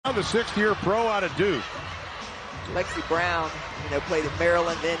The sixth-year pro out of Duke. Kalani Brown, played at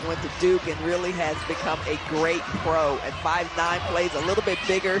Maryland, then went to Duke, and really has become a great pro. At 5'9", plays a little bit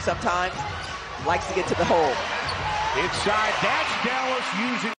bigger sometimes. Likes to get to the hole. Inside, that's Dallas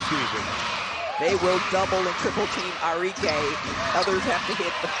using season. They will double and triple team Arike. Others have to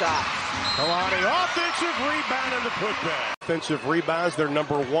hit the shots. Kalani, offensive rebound and the putback. Offensive rebounds, they're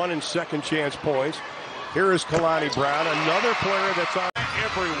number 1 in second chance points. Here is Kalani Brown, another player that's on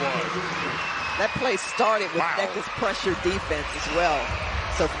everyone. That play started with Nneka's pressure defense as well.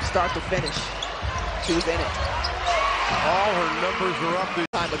 So from start to finish, she was in it. All her numbers are up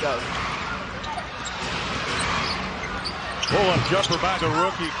this time ago. Pull-up jumper by the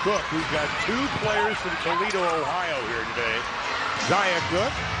rookie Cook, who's got 2 players from Toledo, Ohio here today. Zaya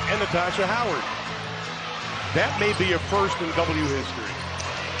Cook and Natasha Howard. That may be a first in W history.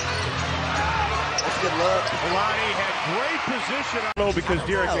 That's a good look. Kalani had great position. I know because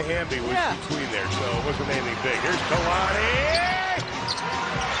Derek Hamby was between there, so it wasn't anything big. Here's Kalani.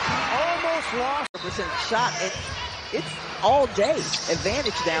 Almost lost. % shot, and it's all day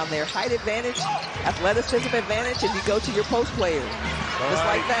advantage down there. Height advantage, athleticism advantage, and you go to your post players. Just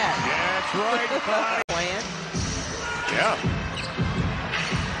like that. Yeah, that's right. Plan. Yeah.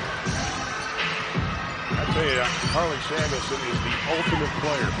 I tell you, Harley Samuelson is the ultimate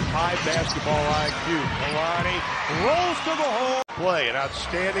player. High basketball IQ. Kalani rolls to the hole. Play, an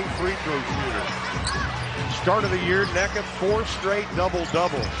outstanding free throw shooter. Start of the year, Nneka 4 straight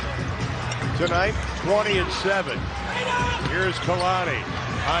double-doubles. Tonight, 20 and 7. Here's Kalani.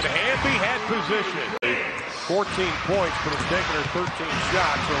 On Hamby, had position. 14 points, but has taken her 13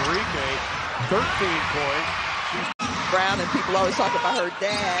 shots. Arike, 13 points. Brown, and people always talk about her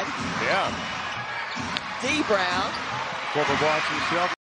dad. Yeah. D. Brown. Former Boston Celtics.